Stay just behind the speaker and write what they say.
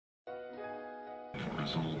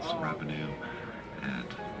results. Revenue at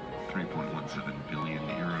 3.17 billion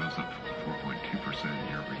euros, up 4.2%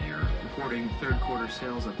 year over year. Reporting third quarter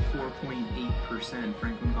sales up 4.8%.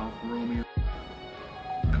 Franklin Golf Romeo.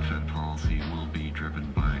 The Fed policy will be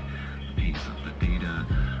driven by the pace of the data.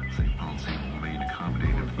 Same policy will remain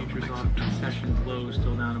accommodative of the Futures mix off of tools. sessions low,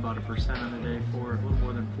 still down about 1% on the day for a little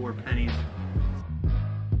more than 4 pennies.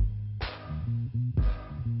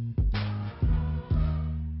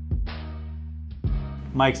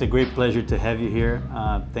 Mike, it's a great pleasure to have you here.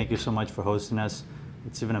 Thank you so much for hosting us.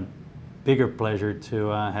 It's even a bigger pleasure to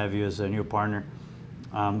have you as a new partner.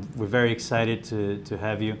 We're very excited to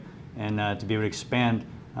have you and to be able to expand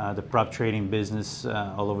the prop trading business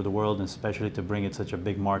all over the world, and especially to bring it such a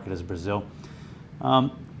big market as Brazil.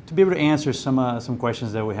 To be able to answer some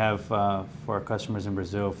questions that we have for our customers in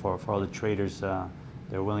Brazil, for all the traders that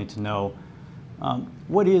are willing to know.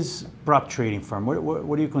 What is prop trading firm?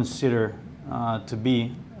 What do you consider to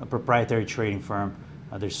be a proprietary trading firm?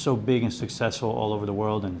 They're so big and successful all over the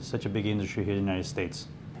world, and such a big industry here in the United States.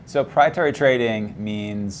 So proprietary trading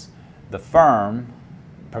means the firm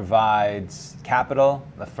provides capital,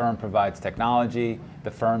 the firm provides technology,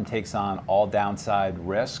 the firm takes on all downside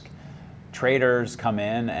risk. Traders come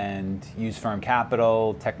in and use firm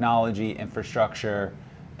capital, technology, infrastructure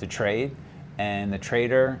to trade, and the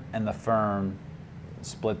trader and the firm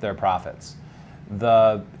split their profits.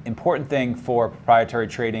 The important thing for a proprietary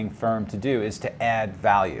trading firm to do is to add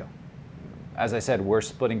value. As I said, we're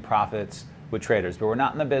splitting profits with traders, but we're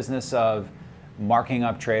not in the business of marking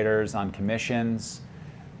up traders on commissions.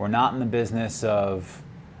 We're not in the business of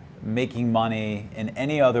making money in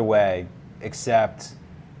any other way except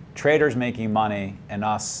traders making money and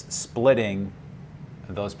us splitting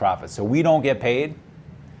those profits. So we don't get paid.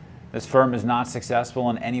 This firm is not successful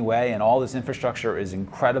in any way, and all this infrastructure is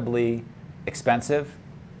incredibly expensive.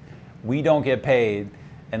 We don't get paid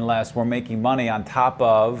unless we're making money on top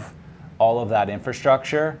of all of that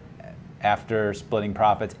infrastructure after splitting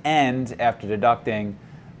profits and after deducting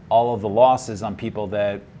all of the losses on people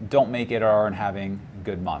that don't make it or aren't having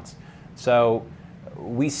good months. So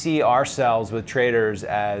we see ourselves with traders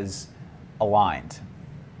as aligned.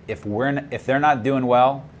 If they're not doing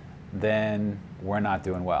well, then we're not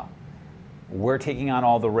doing well. We're taking on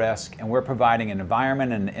all the risk, and we're providing an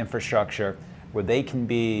environment and an infrastructure where they can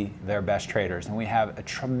be their best traders. And we have a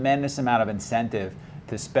tremendous amount of incentive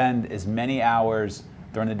to spend as many hours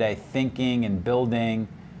during the day thinking and building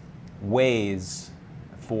ways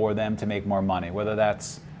for them to make more money, whether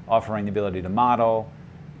that's offering the ability to model,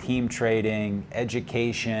 team trading,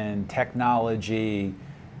 education, technology,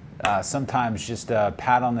 sometimes just a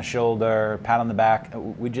pat on the shoulder, pat on the back.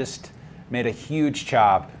 We just made a huge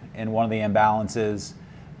chop in one of the imbalances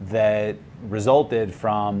that resulted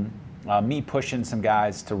from me pushing some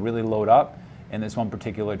guys to really load up in this one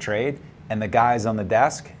particular trade, and the guys on the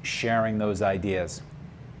desk sharing those ideas.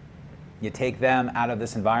 You take them out of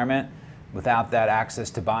this environment without that access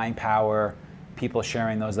to buying power, people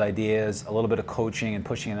sharing those ideas, a little bit of coaching and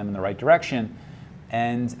pushing them in the right direction,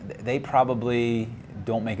 and they probably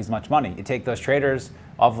don't make as much money. You take those traders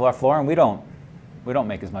off of our floor and we don't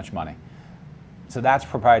make as much money. So that's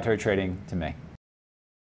proprietary trading to me.